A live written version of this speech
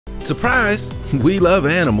Surprise! We love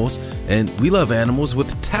animals, and we love animals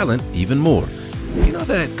with talent even more. You know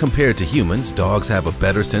that compared to humans, dogs have a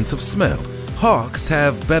better sense of smell, hawks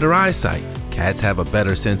have better eyesight, cats have a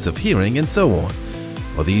better sense of hearing, and so on.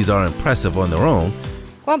 While these are impressive on their own,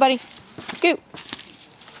 come on, buddy, scoot.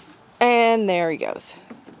 And there he goes.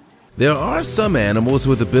 There are some animals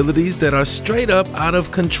with abilities that are straight up out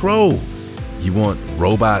of control. You want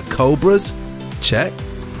robot cobras? Check.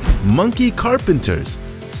 Monkey carpenters,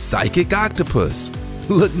 psychic octopus.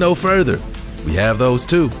 Look no further. We have those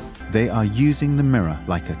too. They are using the mirror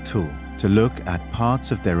like a tool to look at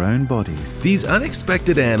parts of their own bodies. These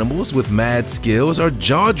unexpected animals with mad skills are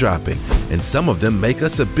jaw-dropping, and some of them make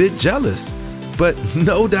us a bit jealous, but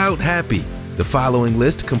no doubt happy. The following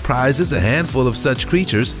list comprises a handful of such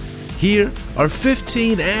creatures. Here are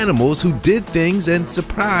 15 animals who did things and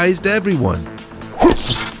surprised everyone.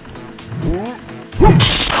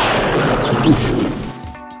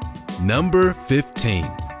 Number 15.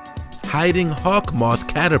 Hiding hawk moth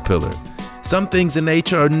caterpillar. Some things in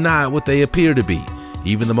nature are not what they appear to be.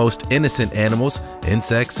 Even the most innocent animals,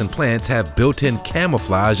 insects, and plants have built-in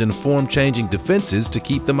camouflage and form-changing defenses to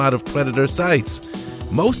keep them out of predator sights.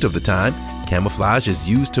 Most of the time, camouflage is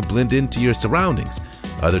used to blend into your surroundings.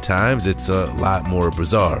 Other times, it's a lot more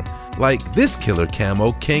bizarre. Like this killer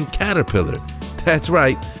camo king caterpillar. That's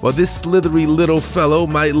right, while this slithery little fellow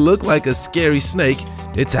might look like a scary snake,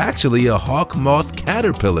 it's actually a hawk moth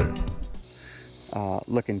caterpillar.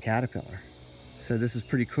 Looking caterpillar. So this is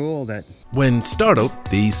pretty cool that when startled,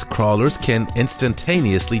 these crawlers can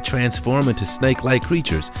instantaneously transform into snake-like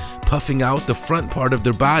creatures, puffing out the front part of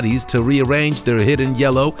their bodies to rearrange their hidden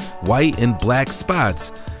yellow, white, and black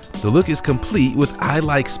spots. The look is complete with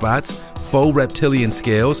eye-like spots, faux reptilian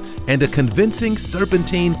scales, and a convincing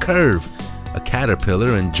serpentine curve. A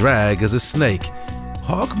caterpillar and drag as a snake.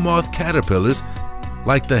 Hawk moth caterpillars,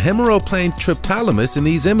 like the hemeroplane triptalamus in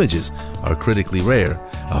these images, are critically rare.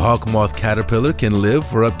 A hawk moth caterpillar can live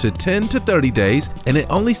for up to 10 to 30 days, and it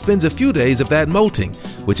only spends a few days of that molting,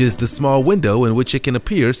 which is the small window in which it can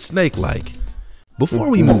appear snake-like. Before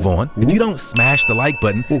we move on, if you don't smash the like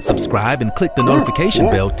button, subscribe, and click the notification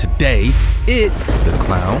bell today, the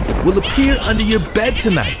clown, will appear under your bed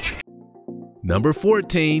tonight. Number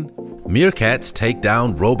 14. Meerkats take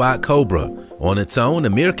down Robot Cobra. On its own, a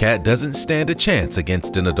meerkat doesn't stand a chance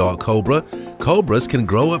against an adult cobra. Cobras can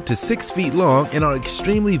grow up to 6 feet long and are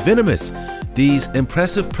extremely venomous. These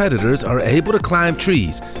impressive predators are able to climb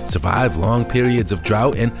trees, survive long periods of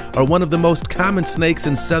drought, and are one of the most common snakes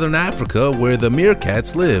in southern Africa where the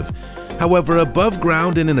meerkats live. However, above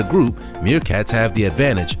ground and in a group, meerkats have the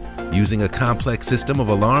advantage. Using a complex system of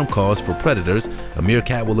alarm calls for predators, a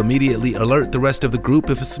meerkat will immediately alert the rest of the group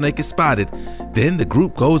if a snake is spotted. Then the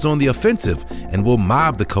group goes on the offensive and will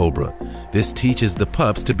mob the cobra. This teaches the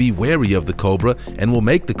pups to be wary of the cobra and will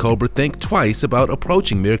make the cobra think twice about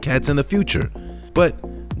approaching meerkats in the future. But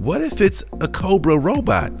what if it's a cobra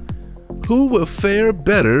robot? Who will fare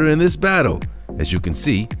better in this battle? As you can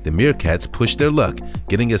see, the meerkats push their luck,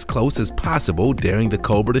 getting as close as possible, daring the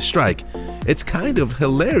cobra to strike. It's kind of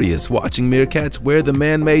hilarious watching meerkats wear the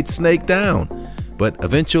man-made snake down. But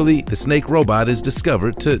eventually, the snake robot is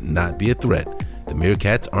discovered to not be a threat. The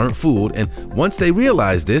meerkats aren't fooled, and once they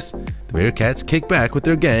realize this, the meerkats kick back with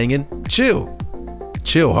their gang and chill.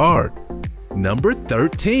 Chill hard. Number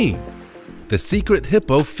 13. The secret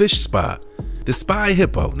hippo fish spa. The spy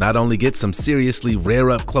hippo not only gets some seriously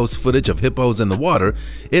rare up-close footage of hippos in the water,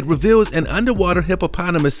 it reveals an underwater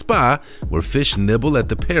hippopotamus spa where fish nibble at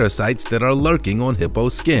the parasites that are lurking on hippo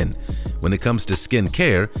skin. When it comes to skin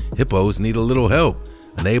care, hippos need a little help.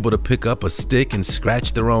 Unable to pick up a stick and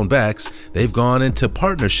scratch their own backs, they've gone into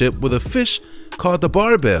partnership with a fish called the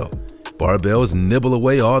barbel. Barbels nibble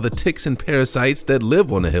away all the ticks and parasites that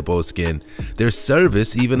live on the hippo skin. Their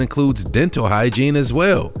service even includes dental hygiene as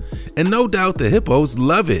well. And no doubt the hippos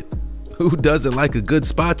love it. Who doesn't like a good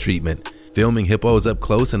spa treatment? Filming hippos up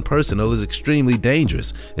close and personal is extremely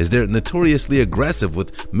dangerous, as they're notoriously aggressive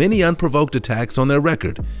with many unprovoked attacks on their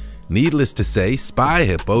record. Needless to say, Spy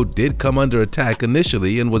Hippo did come under attack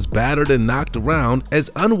initially and was battered and knocked around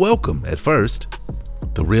as unwelcome at first.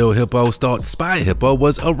 The real hippos thought Spy Hippo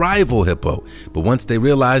was a rival hippo, but once they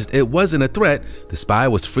realized it wasn't a threat, the spy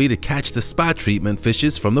was free to catch the spa treatment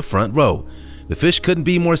fishes from the front row. The fish couldn't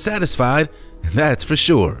be more satisfied, that's for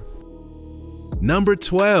sure. Number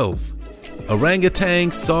 12.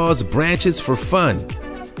 Orangutan saws branches for fun.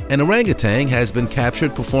 An orangutan has been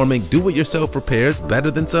captured performing do-it-yourself repairs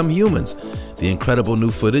better than some humans. The incredible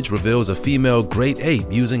new footage reveals a female great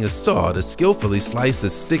ape using a saw to skillfully slice a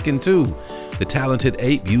stick in two. The talented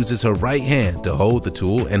ape uses her right hand to hold the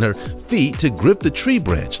tool and her feet to grip the tree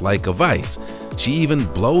branch like a vise. She even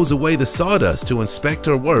blows away the sawdust to inspect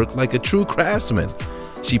her work like a true craftsman.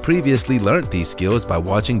 She previously learned these skills by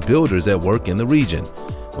watching builders at work in the region.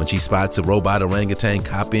 When she spots a robot orangutan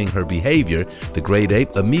copying her behavior, the great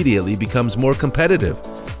ape immediately becomes more competitive.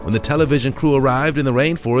 When the television crew arrived in the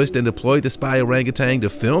rainforest and deployed the spy orangutan to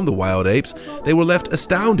film the wild apes, they were left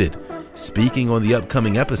astounded. Speaking on the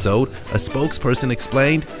upcoming episode, a spokesperson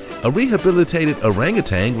explained, "A rehabilitated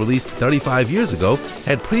orangutan released 35 years ago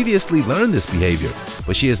had previously learned this behavior,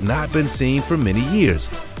 but she has not been seen for many years.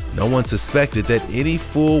 No one suspected that any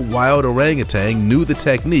full wild orangutan knew the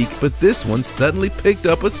technique, but this one suddenly picked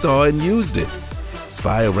up a saw and used it."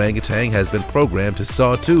 Spy orangutan has been programmed to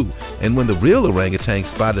saw too, and when the real orangutan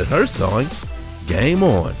spotted her sawing, game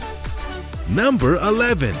on. Number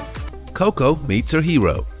 11. Coco meets her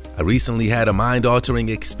hero. "I recently had a mind-altering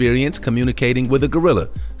experience communicating with a gorilla,"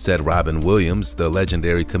 said Robin Williams, the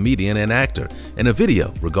legendary comedian and actor, in a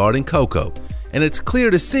video regarding Coco. "And it's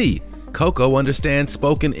clear to see Coco understands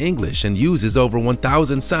spoken English and uses over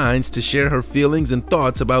 1,000 signs to share her feelings and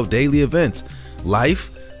thoughts about daily events,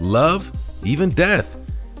 life, love, even death."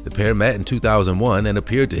 The pair met in 2001 and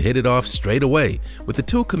appeared to hit it off straight away, with the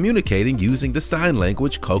two communicating using the sign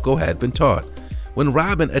language Coco had been taught. When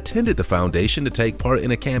Robin attended the foundation to take part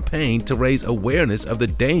in a campaign to raise awareness of the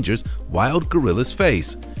dangers wild gorillas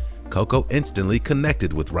face, Coco instantly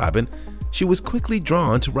connected with Robin. She was quickly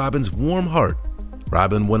drawn to Robin's warm heart.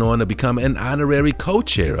 Robin went on to become an honorary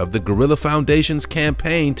co-chair of the Gorilla Foundation's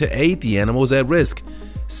campaign to aid the animals at risk.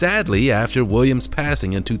 Sadly, after Williams'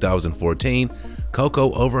 passing in 2014,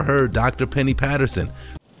 Coco overheard Dr. Penny Patterson,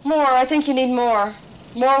 "More, I think you need more.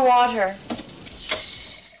 More water."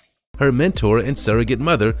 her mentor and surrogate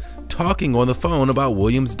mother, talking on the phone about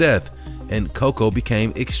Williams' death, and Coco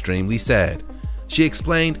became extremely sad. She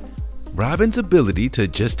explained, "Robin's ability to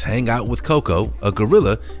just hang out with Coco, a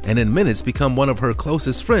gorilla, and in minutes become one of her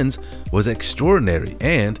closest friends was extraordinary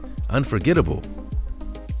and unforgettable."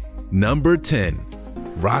 Number 10.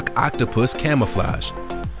 Rock Octopus Camouflage.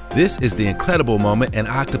 This is the incredible moment an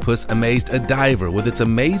octopus amazed a diver with its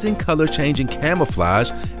amazing color-changing camouflage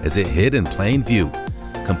as it hid in plain view.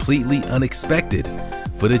 Completely unexpected.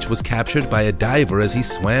 Footage was captured by a diver as he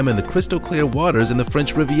swam in the crystal-clear waters in the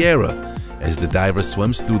French Riviera. As the diver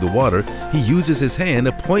swims through the water, he uses his hand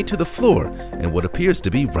to point to the floor and what appears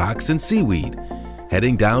to be rocks and seaweed.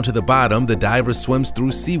 Heading down to the bottom, the diver swims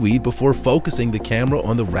through seaweed before focusing the camera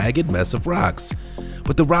on the ragged mess of rocks.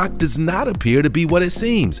 But the rock does not appear to be what it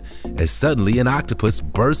seems, as suddenly an octopus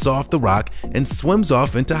bursts off the rock and swims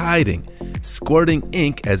off into hiding, squirting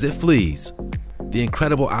ink as it flees. The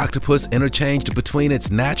incredible octopus interchanged between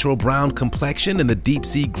its natural brown complexion and the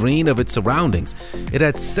deep-sea green of its surroundings. It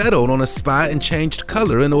had settled on a spot and changed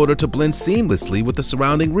color in order to blend seamlessly with the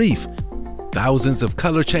surrounding reef. Thousands of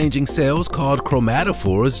color-changing cells called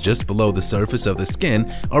chromatophores just below the surface of the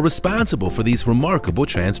skin are responsible for these remarkable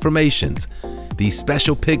transformations. These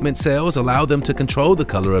special pigment cells allow them to control the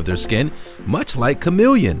color of their skin, much like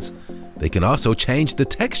chameleons. They can also change the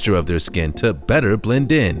texture of their skin to better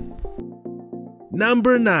blend in.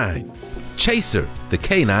 Number 9. Chaser, the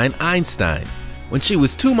canine Einstein. When she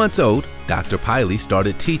was 2 months old, Dr. Piley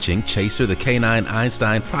started teaching Chaser the canine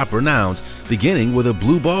Einstein proper nouns, beginning with a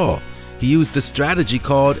blue ball. He used a strategy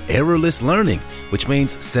called errorless learning, which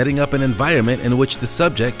means setting up an environment in which the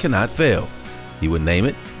subject cannot fail. He would name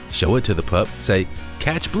it, show it to the pup, say,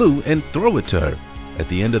 "Catch Blue," and throw it to her. At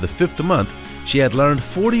the end of the 5th month, she had learned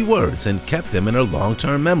 40 words and kept them in her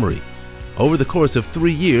long-term memory. Over the course of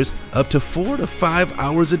 3 years, up to 4 to 5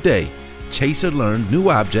 hours a day, Chaser learned new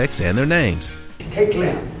objects and their names. Take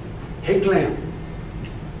lamb, take lamb,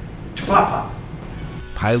 to Papa.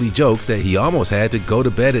 Piley jokes that he almost had to go to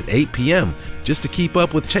bed at 8 p.m. just to keep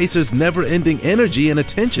up with Chaser's never-ending energy and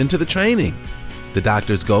attention to the training. The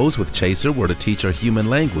doctor's goals with Chaser were to teach her human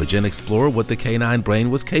language and explore what the canine brain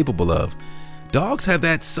was capable of. Dogs have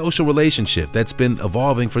that social relationship that's been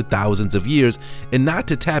evolving for thousands of years, and not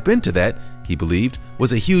to tap into that, he believed,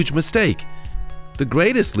 was a huge mistake. The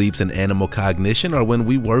greatest leaps in animal cognition are when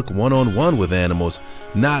we work one-on-one with animals,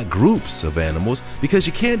 not groups of animals, because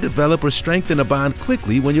you can't develop or strengthen a bond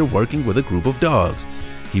quickly when you're working with a group of dogs.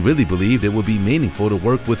 He really believed it would be meaningful to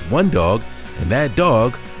work with one dog, and that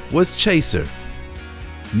dog was Chaser.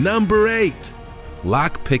 Number 8.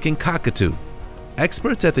 Lock-picking cockatoo.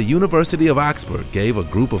 Experts at the University of Oxford gave a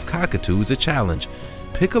group of cockatoos a challenge: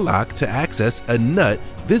 pick a lock to access a nut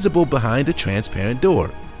visible behind a transparent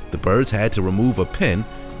door. The birds had to remove a pin,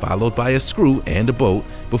 followed by a screw and a bolt,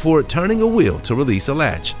 before turning a wheel to release a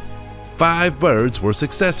latch. 5 birds were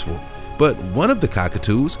successful, but one of the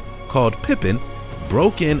cockatoos, called Pippin,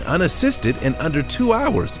 broke in unassisted in under 2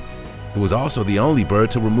 hours. It was also the only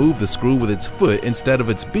bird to remove the screw with its foot instead of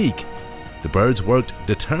its beak. The birds worked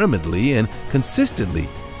determinedly and consistently,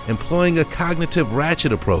 employing a cognitive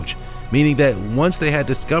ratchet approach, meaning that once they had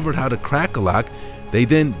discovered how to crack a lock, they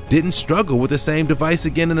then didn't struggle with the same device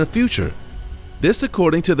again in the future. This,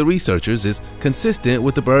 according to the researchers, is consistent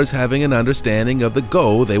with the birds having an understanding of the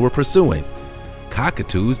goal they were pursuing.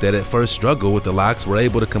 Cockatoos that at first struggled with the locks were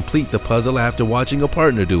able to complete the puzzle after watching a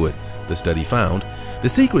partner do it, the study found. The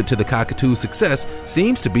secret to the cockatoo's success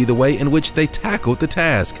seems to be the way in which they tackled the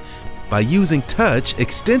task, by using touch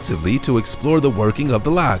extensively to explore the working of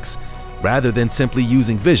the locks. Rather than simply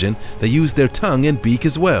using vision, they used their tongue and beak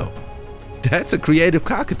as well. That's a creative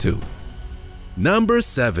cockatoo. Number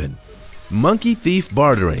 7. Monkey thief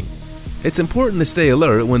bartering. It's important to stay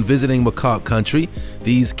alert when visiting macaque country.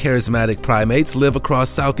 These charismatic primates live across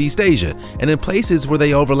Southeast Asia, and in places where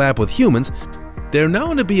they overlap with humans, they're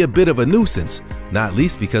known to be a bit of a nuisance, not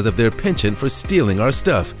least because of their penchant for stealing our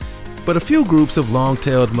stuff. But a few groups of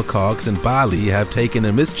long-tailed macaques in Bali have taken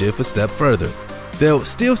their mischief a step further. They'll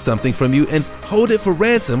steal something from you and hold it for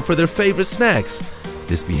ransom for their favorite snacks.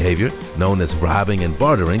 This behavior, known as robbing and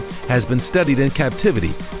bartering, has been studied in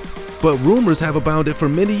captivity, but rumors have abounded for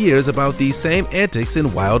many years about these same antics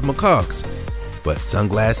in wild macaques. But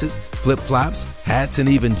sunglasses, flip-flops, hats, and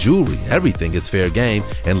even jewelry, everything is fair game,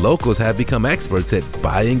 and locals have become experts at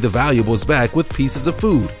buying the valuables back with pieces of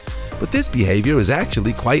food. But this behavior is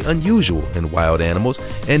actually quite unusual in wild animals,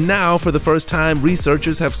 and now for the first time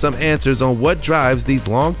researchers have some answers on what drives these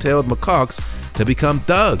long-tailed macaques to become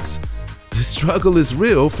thugs. The struggle is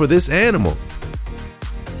real for this animal.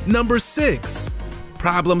 Number 6.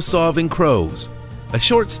 Problem-solving crows. A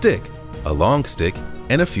short stick, a long stick,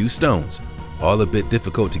 and a few stones. All a bit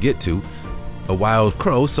difficult to get to. A wild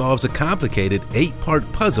crow solves a complicated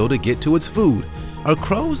 8-part puzzle to get to its food. Are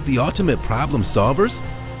crows the ultimate problem solvers?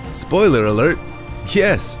 Spoiler alert,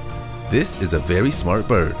 yes, this is a very smart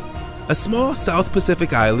bird. A small South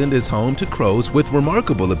Pacific island is home to crows with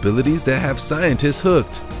remarkable abilities that have scientists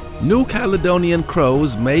hooked. New Caledonian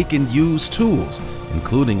crows make and use tools,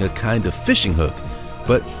 including a kind of fishing hook.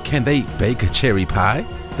 But can they bake a cherry pie?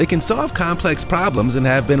 They can solve complex problems and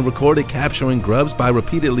have been recorded capturing grubs by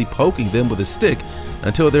repeatedly poking them with a stick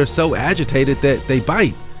until they're so agitated that they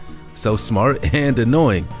bite. So smart and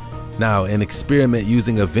annoying. Now, an experiment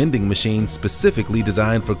using a vending machine specifically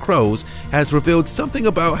designed for crows has revealed something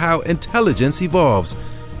about how intelligence evolves.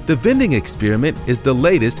 The vending experiment is the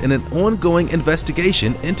latest in an ongoing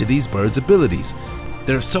investigation into these birds' abilities.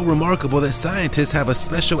 They're so remarkable that scientists have a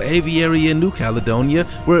special aviary in New Caledonia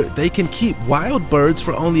where they can keep wild birds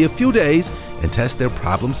for only a few days and test their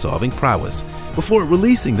problem-solving prowess before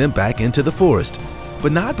releasing them back into the forest,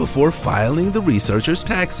 but not before filing the researchers'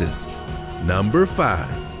 taxes. Number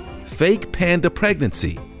 5. Fake panda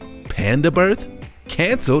pregnancy. Panda birth?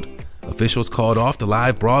 Cancelled? Officials called off the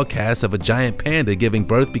live broadcast of a giant panda giving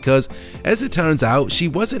birth because, as it turns out, she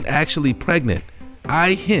wasn't actually pregnant.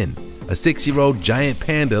 Ai Hin, a 6-year-old giant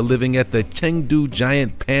panda living at the Chengdu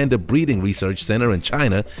Giant Panda Breeding Research Center in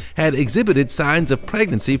China, had exhibited signs of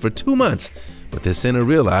pregnancy for 2 months, but the center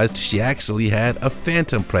realized she actually had a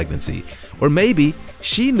phantom pregnancy, or maybe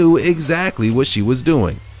she knew exactly what she was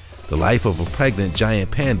doing. The life of a pregnant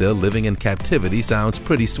giant panda living in captivity sounds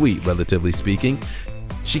pretty sweet, relatively speaking.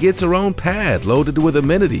 She gets her own pad loaded with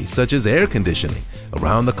amenities such as air conditioning,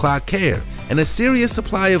 around-the-clock care, and a serious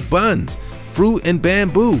supply of buns, fruit, and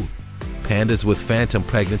bamboo. Pandas with phantom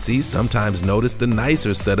pregnancies sometimes notice the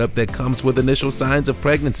nicer setup that comes with initial signs of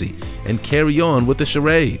pregnancy and carry on with the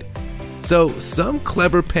charade. So some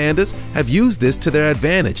clever pandas have used this to their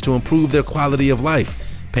advantage to improve their quality of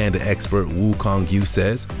life, panda expert Wu Kongyu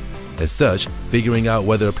says. As such, figuring out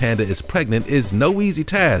whether a panda is pregnant is no easy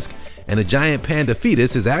task, and a giant panda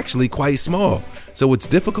fetus is actually quite small, so it's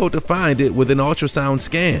difficult to find it with an ultrasound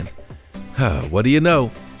scan. What do you know?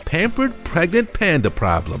 Pampered pregnant panda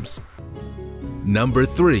problems. Number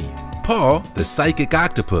 3. Paul the Psychic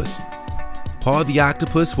Octopus. Paul the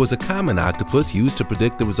Octopus was a common octopus used to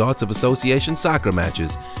predict the results of association soccer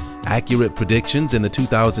matches. Accurate predictions in the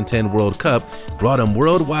 2010 World Cup brought him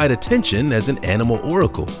worldwide attention as an animal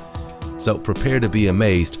oracle. So prepare to be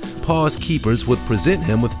amazed. Paul's keepers would present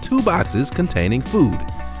him with 2 boxes containing food.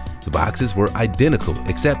 The boxes were identical,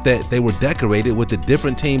 except that they were decorated with the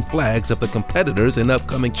different team flags of the competitors in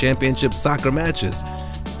upcoming championship soccer matches.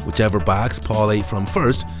 Whichever box Paul ate from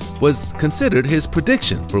first was considered his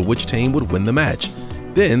prediction for which team would win the match.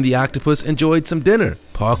 Then the octopus enjoyed some dinner.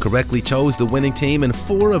 Paul correctly chose the winning team in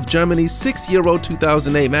 4 of Germany's 6 Euro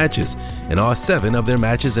 2008 matches and all 7 of their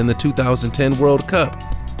matches in the 2010 World Cup,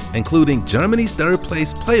 including Germany's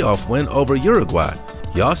third-place playoff win over Uruguay.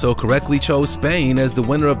 He also correctly chose Spain as the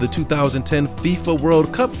winner of the 2010 FIFA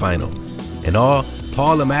World Cup final. In all,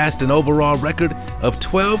 Paul amassed an overall record of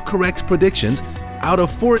 12 correct predictions out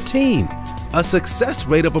of 14, a success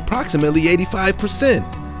rate of approximately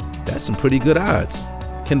 85%. That's some pretty good odds.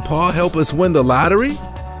 Can Paul help us win the lottery?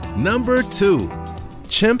 Number 2.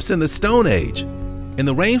 Chimps in the Stone Age. In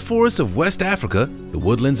the rainforests of West Africa, the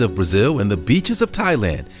woodlands of Brazil, and the beaches of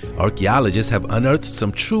Thailand, archaeologists have unearthed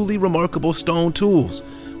some truly remarkable stone tools.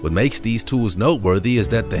 What makes these tools noteworthy is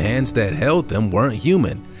that the hands that held them weren't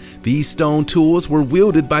human. These stone tools were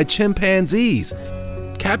wielded by chimpanzees,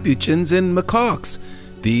 capuchins, and macaques.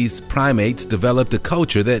 These primates developed a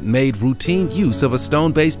culture that made routine use of a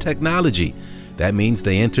stone-based technology. That means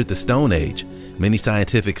they entered the Stone Age. Many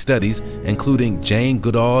scientific studies, including Jane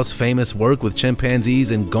Goodall's famous work with chimpanzees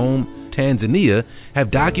in Gome, Tanzania, have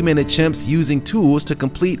documented chimps using tools to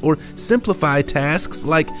complete or simplify tasks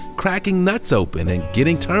like cracking nuts open and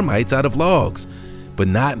getting termites out of logs. But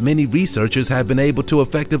not many researchers have been able to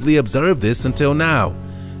effectively observe this until now.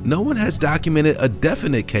 No one has documented a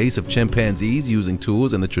definite case of chimpanzees using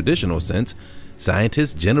tools in the traditional sense.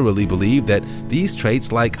 Scientists generally believe that these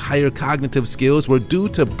traits, like higher cognitive skills, were due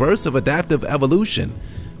to bursts of adaptive evolution,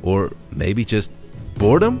 or maybe just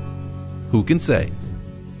boredom? Who can say?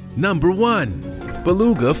 Number 1.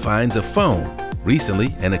 Beluga finds a phone.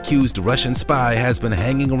 Recently, an accused Russian spy has been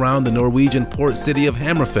hanging around the Norwegian port city of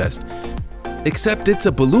Hammerfest. Except it's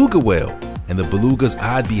a beluga whale, and the beluga's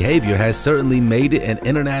odd behavior has certainly made it an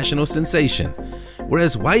international sensation.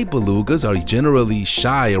 Whereas white belugas are generally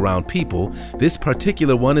shy around people, this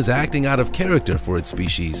particular one is acting out of character for its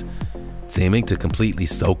species. Seeming to completely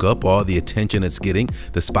soak up all the attention it's getting,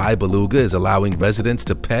 the spy beluga is allowing residents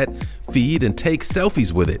to pet, feed, and take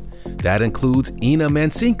selfies with it. That includes Ina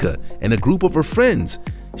Mansinka and a group of her friends.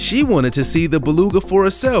 She wanted to see the beluga for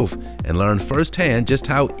herself and learn firsthand just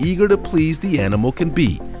how eager to please the animal can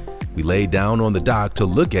be. We laid down on the dock to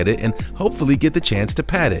look at it and hopefully get the chance to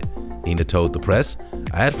pat it. Ina told the press,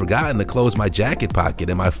 "I had forgotten to close my jacket pocket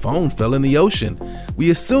and my phone fell in the ocean. We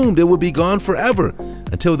assumed it would be gone forever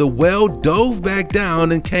until the whale dove back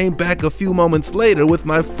down and came back a few moments later with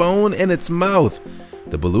my phone in its mouth."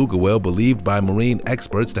 The beluga whale, believed by marine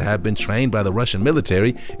experts to have been trained by the Russian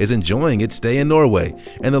military, is enjoying its stay in Norway,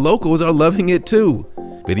 and the locals are loving it too.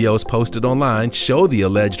 Videos posted online show the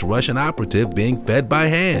alleged Russian operative being fed by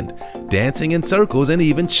hand, dancing in circles, and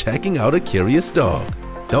even checking out a curious dog.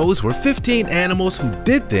 Those were 15 animals who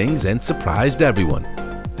did things and surprised everyone.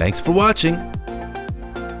 Thanks for watching.